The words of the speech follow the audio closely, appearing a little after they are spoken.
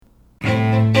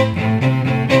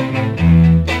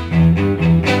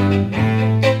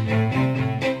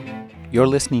You're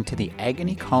listening to the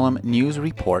Agony Column News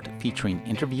Report featuring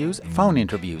interviews, phone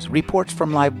interviews, reports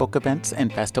from live book events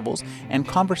and festivals, and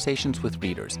conversations with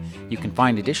readers. You can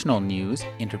find additional news,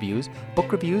 interviews,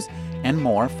 book reviews, and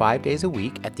more 5 days a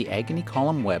week at the Agony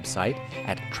Column website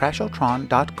at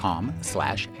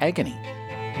trashotron.com/agony.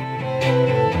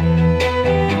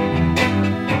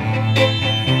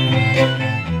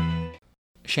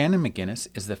 Shannon McGinnis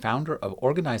is the founder of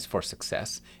Organize for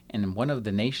Success and one of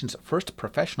the nation's first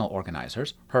professional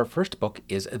organizers. Her first book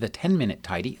is The 10-Minute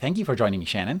Tidy. Thank you for joining me,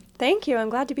 Shannon. Thank you. I'm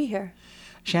glad to be here.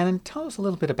 Shannon, tell us a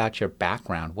little bit about your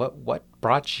background. What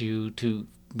brought you to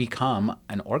become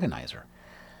an organizer?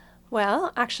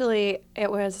 Well, actually,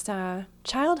 it was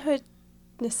childhood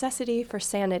necessity for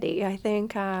sanity. I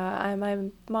think my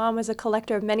mom was a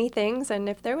collector of many things, and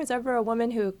if there was ever a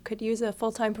woman who could use a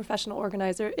full-time professional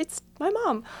organizer, it's my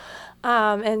mom.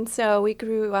 And so we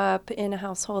grew up in a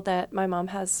household that my mom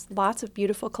has lots of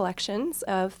beautiful collections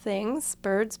of things: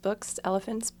 birds, books,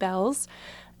 elephants, bells,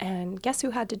 and guess who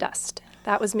had to dust?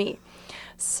 That was me.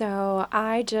 So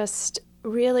I just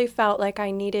really felt like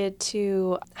I needed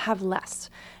to have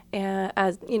less.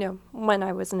 As you know, when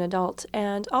I was an adult.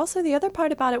 And also the other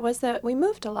part about it was that we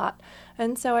moved a lot.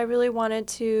 And so I really wanted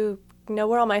to know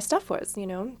where all my stuff was,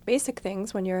 basic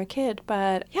things when you're a kid.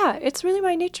 But yeah, it's really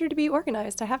my nature to be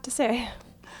organized, I have to say.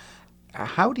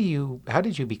 How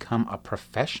did you become a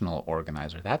professional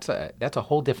organizer? That's a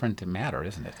whole different matter,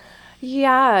 isn't it?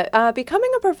 Yeah, becoming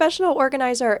a professional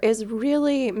organizer is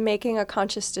really making a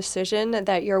conscious decision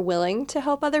that you're willing to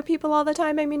help other people all the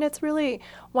time. I mean, it's really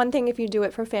one thing if you do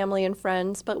it for family and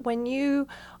friends, but when you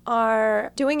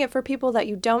are doing it for people that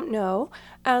you don't know,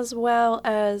 as well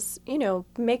as,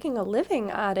 making a living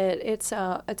at it, it's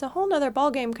a whole nother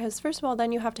ballgame because, first of all,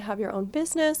 then you have to have your own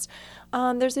business.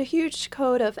 There's a huge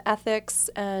code of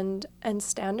ethics and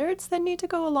standards that need to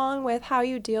go along with how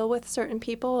you deal with certain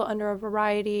people under a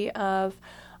variety of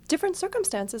different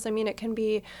circumstances. I mean, it can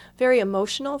be very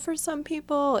emotional for some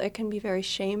people. It can be very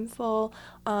shameful.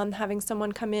 Having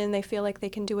someone come in, they feel like they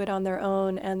can do it on their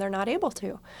own and they're not able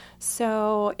to.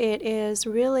 So it is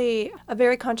really a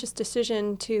very conscious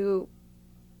decision to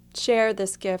share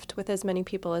this gift with as many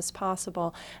people as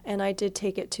possible. And I did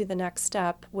take it to the next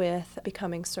step with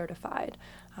becoming certified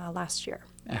last year.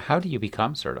 How do you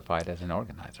become certified as an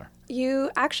organizer? You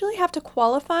actually have to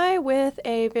qualify with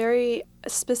a very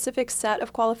specific set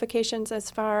of qualifications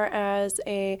as far as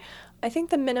I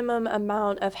think the minimum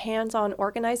amount of hands-on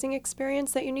organizing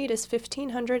experience that you need is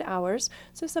 1,500 hours,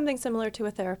 so something similar to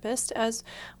a therapist, as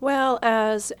well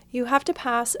as you have to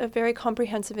pass a very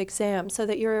comprehensive exam so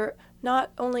that you're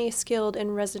not only skilled in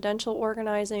residential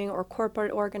organizing or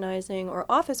corporate organizing or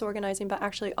office organizing, but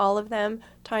actually all of them,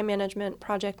 time management,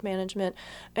 project management,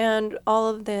 and all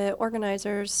of the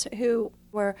organizers who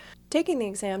were taking the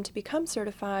exam to become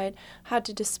certified had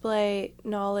to display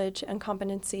knowledge and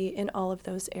competency in all of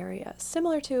those areas,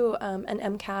 similar to an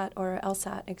MCAT or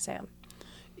LSAT exam.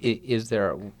 Is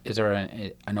there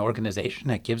an organization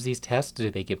that gives these tests? Do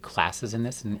they give classes in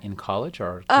this in college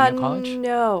or junior college?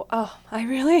 No. Oh, I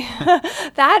really?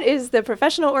 That is the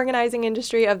professional organizing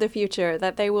industry of the future,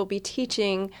 that they will be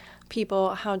teaching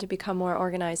people how to become more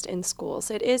organized in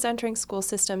schools. It is entering school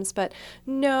systems, but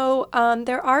no,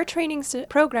 there are training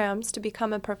programs to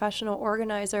become a professional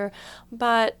organizer,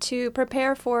 but to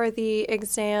prepare for the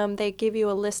exam, they give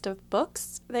you a list of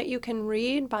books that you can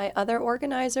read by other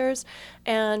organizers,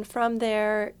 and from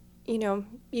there,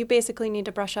 you basically need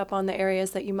to brush up on the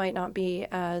areas that you might not be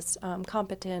as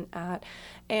competent at,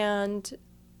 and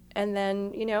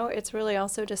then, it's really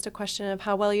also just a question of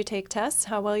how well you take tests,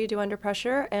 how well you do under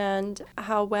pressure, and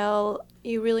how well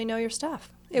you really know your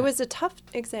stuff. It was a tough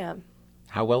exam.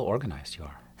 How well organized you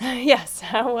are. Yes,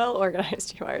 how well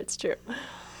organized you are. It's true.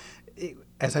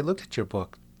 As I looked at your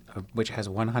book, which has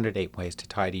 108 ways to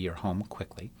tidy your home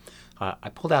quickly,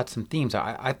 I pulled out some themes.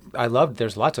 I loved,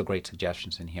 there's lots of great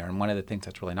suggestions in here, and one of the things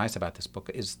that's really nice about this book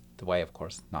is the way, of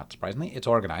course, not surprisingly, it's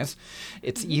organized.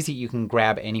 It's easy. You can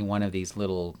grab any one of these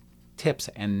little tips,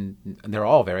 and they're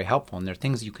all very helpful, and they're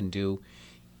things you can do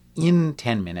in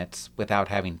 10 minutes without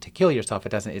having to kill yourself.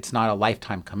 It's not a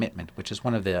lifetime commitment, which is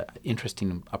one of the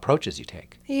interesting approaches you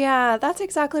take. Yeah, that's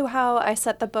exactly how I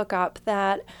set the book up,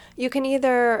 that you can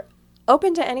either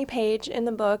open to any page in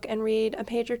the book and read a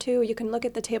page or two. You can look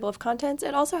at the table of contents.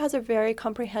 It also has a very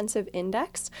comprehensive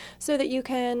index so that you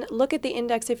can look at the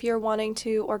index if you're wanting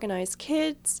to organize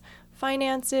kids,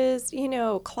 finances,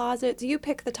 closets. You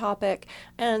pick the topic,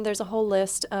 and there's a whole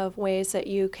list of ways that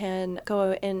you can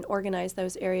go and organize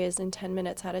those areas in 10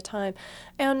 minutes at a time.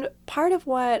 And part of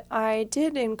what I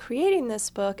did in creating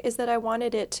this book is that I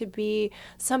wanted it to be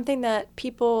something that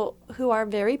people who are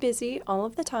very busy all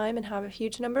of the time and have a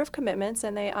huge number of commitments,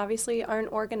 and they obviously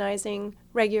aren't organizing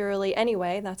regularly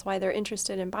anyway, that's why they're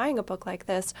interested in buying a book like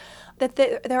this, that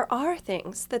there are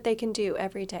things that they can do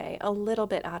every day, a little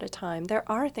bit at a time. There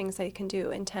are things they can do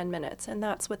in 10 minutes, and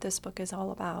that's what this book is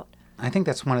all about. I think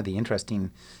that's one of the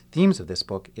interesting themes of this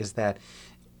book is that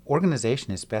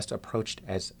organization is best approached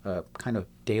as a kind of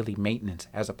daily maintenance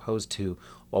as opposed to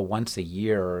a once a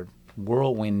year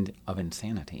whirlwind of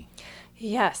insanity.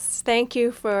 Yes, thank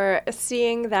you for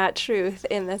seeing that truth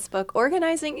in this book.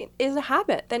 Organizing is a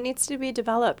habit that needs to be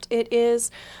developed. It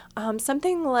is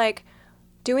something like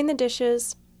doing the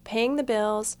dishes, paying the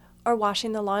bills, or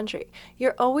washing the laundry.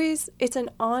 It's an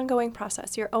ongoing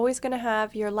process. You're always going to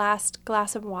have your last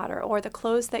glass of water, or the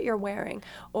clothes that you're wearing,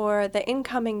 or the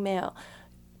incoming mail.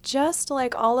 Just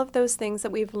like all of those things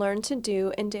that we've learned to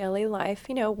do in daily life,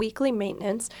 weekly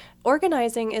maintenance,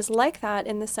 organizing is like that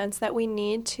in the sense that we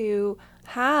need to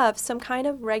have some kind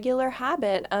of regular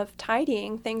habit of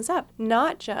tidying things up,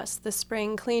 not just the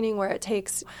spring cleaning where it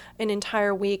takes an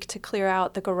entire week to clear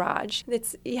out the garage.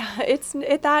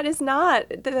 That is not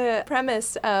the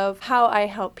premise of how I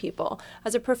help people.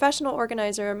 As a professional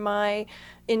organizer, my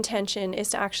intention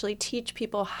is to actually teach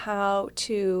people how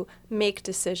to make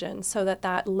decisions so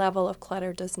that level of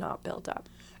clutter does not build up.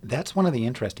 That's one of the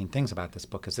interesting things about this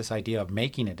book is this idea of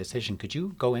making a decision. Could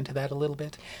you go into that a little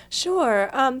bit? Sure.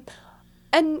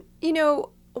 And,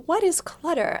 what is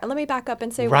clutter? And let me back up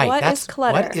and say, what is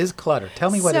clutter? What is clutter? Tell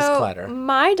me what is clutter.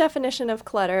 My definition of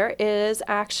clutter is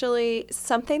actually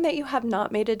something that you have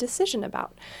not made a decision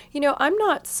about.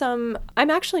 I'm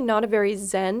actually not a very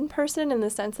Zen person in the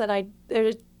sense that I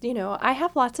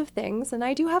have lots of things, and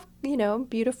I do have,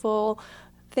 beautiful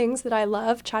things that I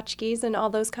love, tchotchkes and all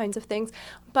those kinds of things,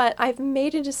 but I've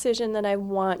made a decision that I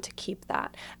want to keep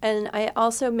that. And I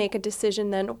also make a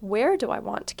decision then, where do I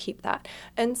want to keep that?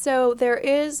 And so there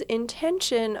is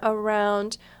intention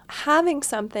around having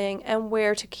something and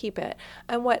where to keep it.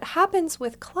 And what happens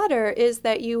with clutter is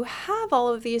that you have all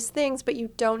of these things, but you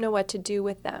don't know what to do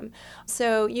with them.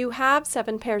 So you have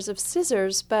 7 pairs of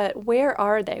scissors, but where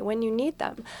are they when you need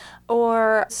them?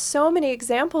 Or so many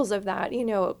examples of that,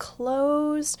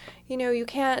 clothes,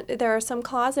 there are some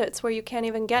closets where you can't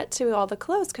even get to all the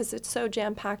clothes because it's so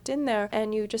jam-packed in there,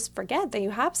 and you just forget that you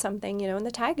have something, and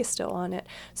the tag is still on it.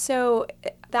 So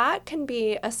that can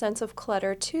be a sense of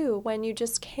clutter too, when you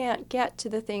just can't get to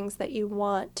the things that you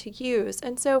want to use.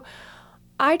 And so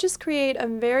I just create a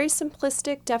very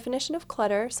simplistic definition of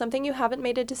clutter, something you haven't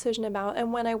made a decision about.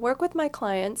 And when I work with my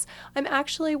clients, I'm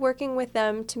actually working with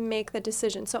them to make the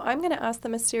decision. So I'm going to ask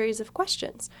them a series of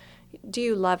questions. Do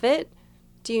you love it?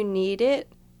 Do you need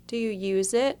it? Do you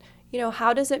use it?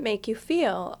 How does it make you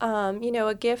feel?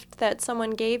 A gift that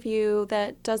someone gave you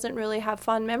that doesn't really have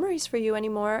fond memories for you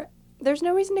anymore, there's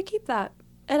no reason to keep that.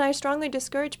 And I strongly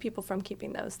discourage people from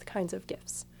keeping those kinds of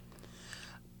gifts.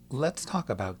 Let's talk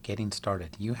about getting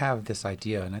started. You have this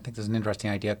idea, and I think there's an interesting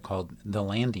idea called the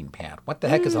landing pad. What the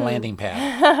heck is a landing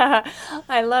pad?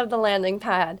 I love the landing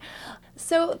pad.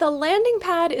 So the landing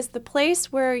pad is the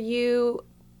place where you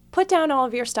put down all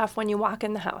of your stuff when you walk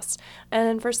in the house.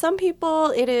 And for some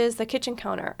people, it is the kitchen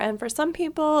counter. And for some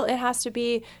people, it has to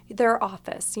be their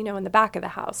office, in the back of the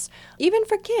house. Even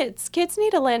for kids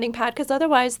need a landing pad because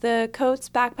otherwise the coats,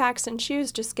 backpacks, and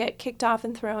shoes just get kicked off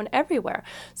and thrown everywhere.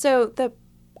 So the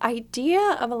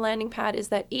idea of a landing pad is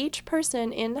that each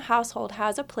person in the household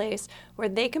has a place where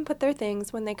they can put their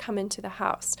things when they come into the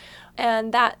house.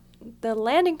 And that the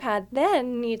landing pad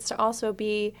then needs to also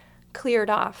be cleared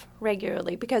off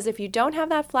regularly, because if you don't have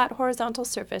that flat horizontal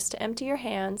surface to empty your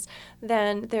hands,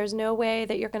 then there's no way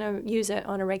that you're going to use it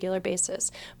on a regular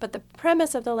basis. But the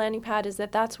premise of the landing pad is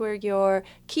that that's where your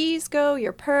keys go,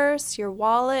 your purse, your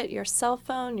wallet, your cell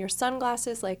phone, your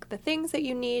sunglasses, like the things that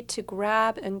you need to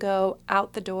grab and go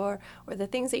out the door, or the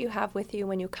things that you have with you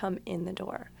when you come in the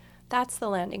door. That's the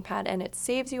landing pad, and it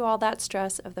saves you all that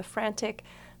stress of the frantic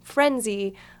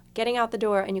frenzy getting out the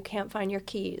door and you can't find your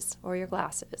keys or your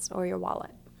glasses or your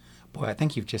wallet. Boy, I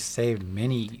think you've just saved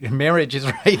many marriages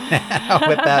right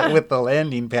now with the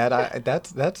landing pad.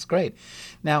 That's great.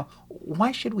 Now,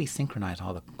 why should we synchronize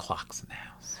all the clocks in the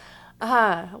house?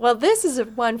 Well, this is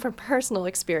one from personal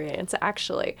experience,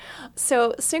 actually.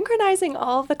 So, synchronizing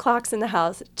all of the clocks in the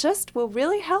house just will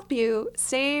really help you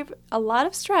save a lot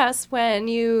of stress when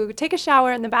you take a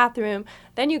shower in the bathroom,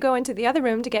 then you go into the other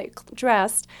room to get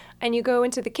dressed, and you go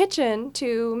into the kitchen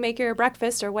to make your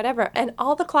breakfast or whatever, and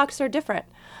all the clocks are different.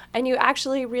 And you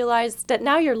actually realize that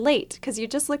now you're late because you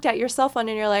just looked at your cell phone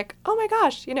and you're like, oh my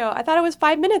gosh, I thought it was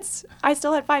 5 minutes. I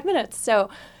still had 5 minutes. So,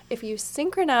 if you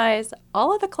synchronize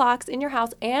all of the clocks in your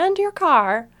house and your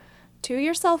car to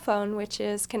your cell phone, which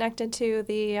is connected to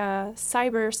the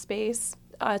cyberspace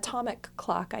atomic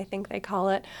clock, I think they call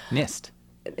it. NIST.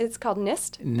 It's called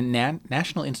NIST?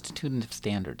 National Institute of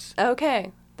Standards.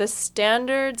 Okay. The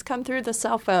standards come through the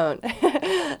cell phone.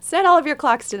 Set all of your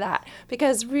clocks to that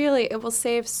because really it will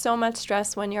save so much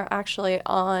stress when you're actually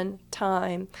on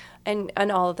time and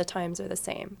all of the times are the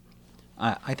same.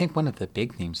 I think one of the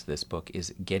big themes of this book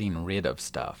is getting rid of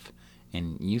stuff,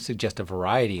 and you suggest a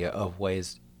variety of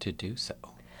ways to do so.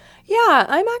 Yeah,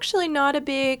 I'm actually not a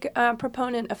big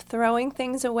proponent of throwing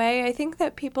things away. I think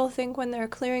that people think when they're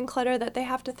clearing clutter that they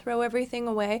have to throw everything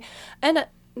away, and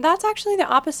that's actually the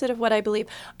opposite of what I believe.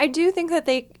 I do think that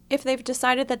if they've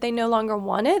decided that they no longer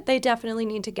want it, they definitely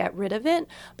need to get rid of it,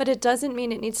 but it doesn't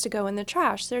mean it needs to go in the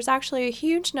trash. There's actually a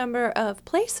huge number of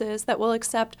places that will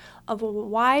accept a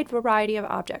wide variety of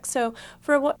objects. So,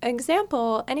 for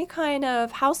example, any kind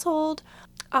of household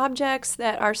objects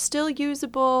that are still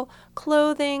usable,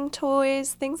 clothing,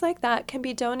 toys, things like that can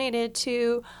be donated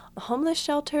to homeless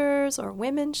shelters or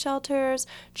women's shelters,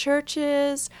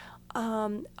 churches.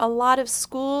 A lot of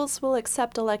schools will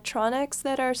accept electronics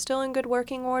that are still in good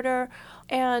working order,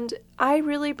 and I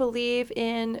really believe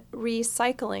in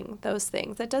recycling those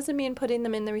things. That doesn't mean putting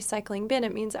them in the recycling bin.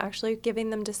 It means actually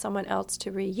giving them to someone else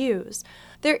to reuse.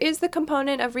 There is the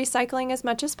component of recycling as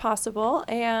much as possible,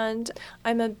 and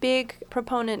I'm a big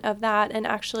proponent of that, and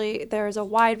actually there's a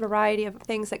wide variety of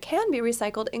things that can be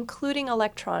recycled, including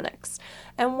electronics.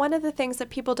 And one of the things that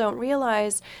people don't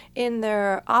realize in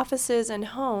their offices and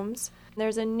homes,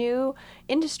 there's a new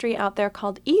industry out there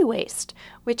called e-waste,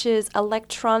 which is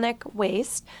electronic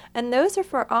waste, and those are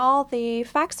for all the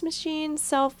fax machines,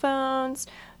 cell phones,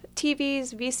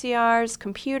 TVs, VCRs,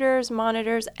 computers,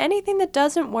 monitors, anything that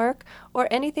doesn't work or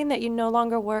anything that you no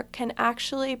longer work can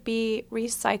actually be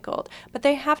recycled, but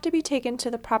they have to be taken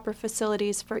to the proper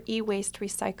facilities for e-waste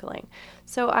recycling.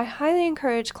 So I highly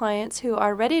encourage clients who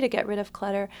are ready to get rid of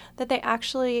clutter that they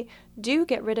actually do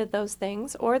get rid of those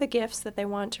things or the gifts that they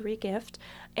want to regift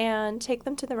and take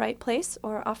them to the right place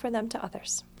or offer them to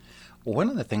others. One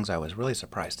of the things I was really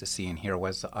surprised to see in here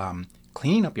was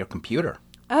cleaning up your computer.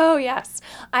 Oh, yes.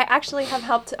 I actually have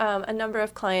helped a number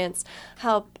of clients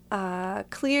help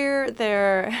clear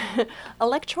their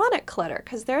electronic clutter,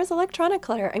 because there is electronic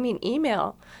clutter. I mean,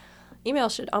 email. Email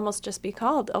should almost just be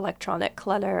called electronic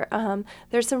clutter.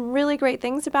 There's some really great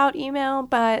things about email,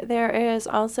 but there is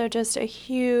also just a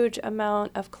huge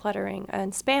amount of cluttering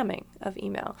and spamming of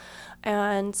email.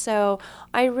 And so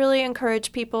I really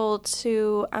encourage people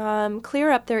to clear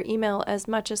up their email as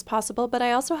much as possible, but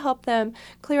I also help them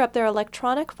clear up their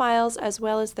electronic files as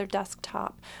well as their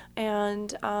desktop.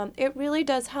 And it really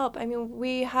does help. I mean,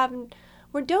 we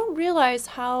don't realize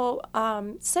how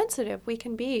sensitive we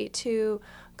can be to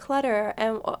clutter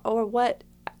or what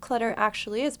clutter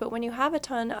actually is, but when you have a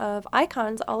ton of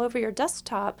icons all over your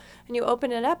desktop and you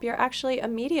open it up, you're actually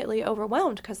immediately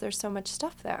overwhelmed because there's so much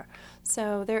stuff there.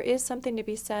 So there is something to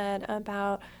be said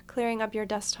about clearing up your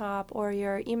desktop or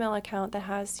your email account that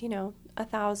has,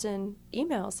 1,000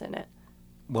 emails in it.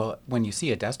 Well, when you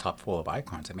see a desktop full of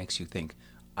icons, it makes you think,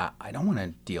 I don't want to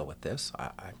deal with this.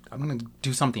 I'm going to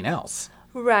do something else.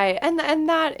 Right, and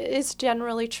that is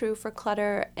generally true for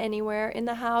clutter anywhere in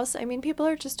the house. I mean, people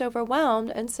are just overwhelmed,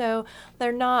 and so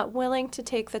they're not willing to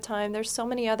take the time. There's so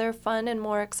many other fun and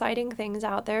more exciting things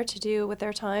out there to do with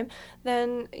their time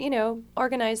than,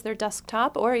 organize their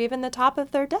desktop or even the top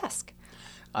of their desk.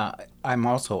 I'm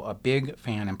also a big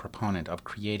fan and proponent of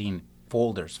creating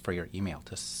folders for your email.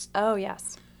 Oh,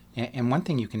 yes. And one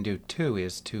thing you can do, too,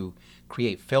 is to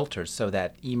create filters so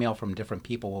that email from different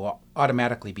people will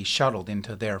automatically be shuttled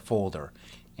into their folder,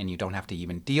 and you don't have to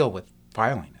even deal with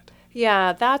filing it.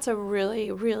 Yeah, that's a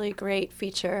really, really great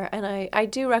feature, and I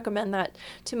do recommend that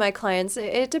to my clients.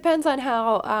 It depends on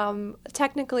how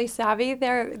technically savvy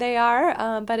they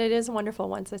are, but it is wonderful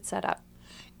once it's set up.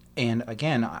 And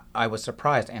again, I was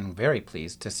surprised and very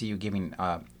pleased to see you giving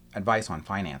advice on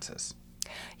finances.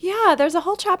 Yeah, there's a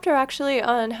whole chapter actually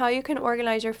on how you can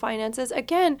organize your finances.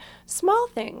 Again, small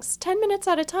things, 10 minutes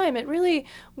at a time. It really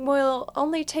will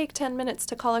only take 10 minutes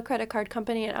to call a credit card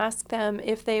company and ask them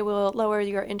if they will lower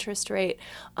your interest rate.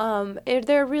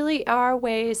 There really are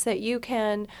ways that you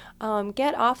can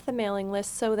get off the mailing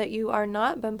list so that you are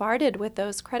not bombarded with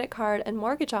those credit card and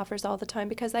mortgage offers all the time,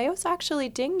 because they also actually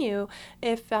ding you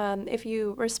if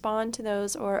you respond to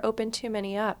those or open too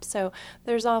many up. So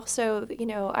there's also,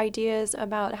 ideas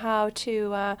about how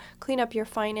to clean up your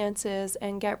finances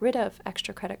and get rid of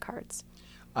extra credit cards.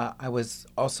 I was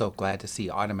also glad to see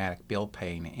automatic bill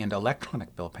paying and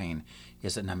electronic bill paying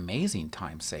is an amazing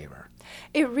time saver.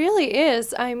 It really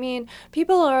is. I mean,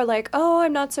 people are like, oh,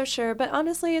 I'm not so sure. But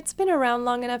honestly, it's been around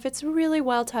long enough. It's really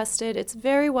well tested. It's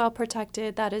very well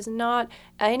protected. That is not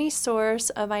any source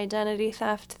of identity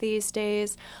theft these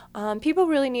days. People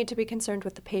really need to be concerned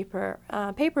with the paper.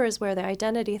 Paper is where the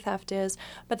identity theft is.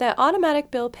 But that automatic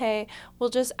bill pay will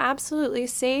just absolutely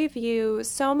save you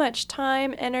so much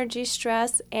time, energy,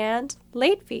 stress, and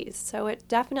late fees. So it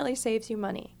definitely saves you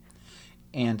money.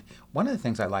 And one of the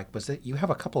things I liked was that you have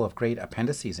a couple of great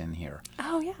appendices in here.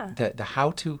 Oh, yeah. The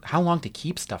how long to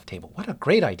keep stuff table. What a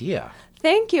great idea.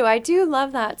 Thank you. I do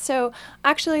love that. So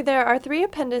actually, there are 3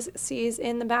 appendices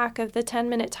in the back of the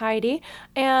 10-minute tidy.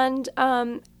 And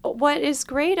what is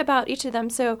great about each of them,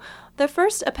 so the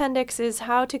first appendix is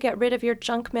how to get rid of your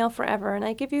junk mail forever. And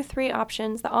I give you 3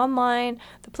 options: the online,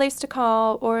 the place to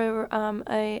call, or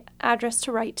a address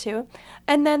to write to.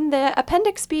 And then the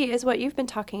appendix B is what you've been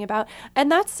talking about.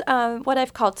 And that's what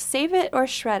I've called Save It or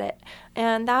Shred It.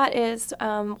 And that is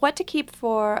what to keep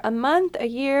for a month, a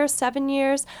year, 7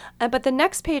 years. But the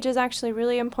next page is actually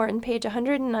really important, page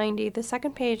 190, the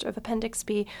second page of Appendix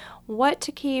B, what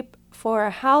to keep for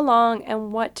how long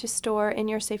and what to store in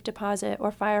your safe deposit or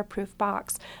fireproof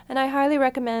box. And I highly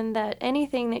recommend that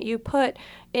anything that you put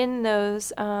in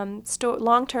those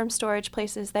long-term storage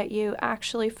places, that you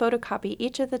actually photocopy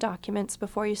each of the documents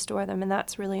before you store them, and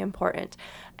that's really important.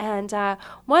 And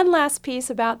one last piece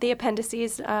about the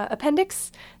appendices.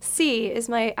 Appendix C is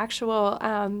my actual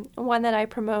one that I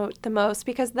promote the most,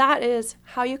 because that is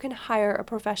how you can hire a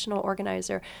professional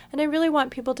organizer. And I really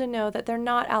want people to know that they're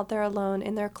not out there alone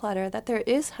in their clutter, that there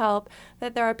is help,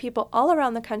 that there are people all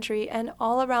around the country and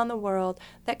all around the world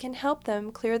that can help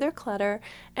them clear their clutter,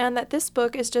 and that this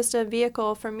book is just a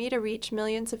vehicle for me to reach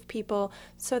millions of people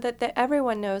so that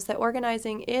everyone knows that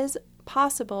organizing is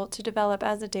possible to develop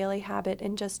as a daily habit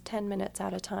in just 10 minutes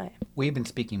at a time. We've been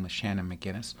speaking with Shannon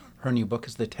McGinnis. Her new book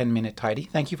is The 10-Minute Tidy.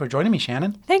 Thank you for joining me,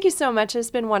 Shannon. Thank you so much. It's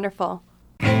been wonderful.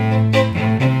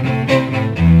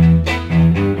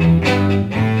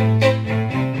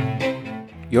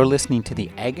 You're listening to the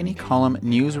Agony Column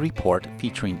News Report,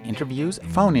 featuring interviews,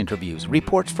 phone interviews,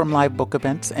 reports from live book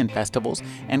events and festivals,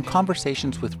 and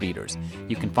conversations with readers.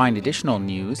 You can find additional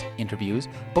news, interviews,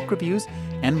 book reviews,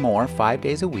 and more 5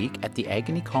 days a week at the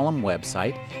Agony Column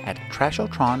website at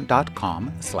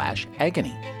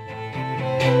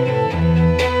trashotron.com/agony.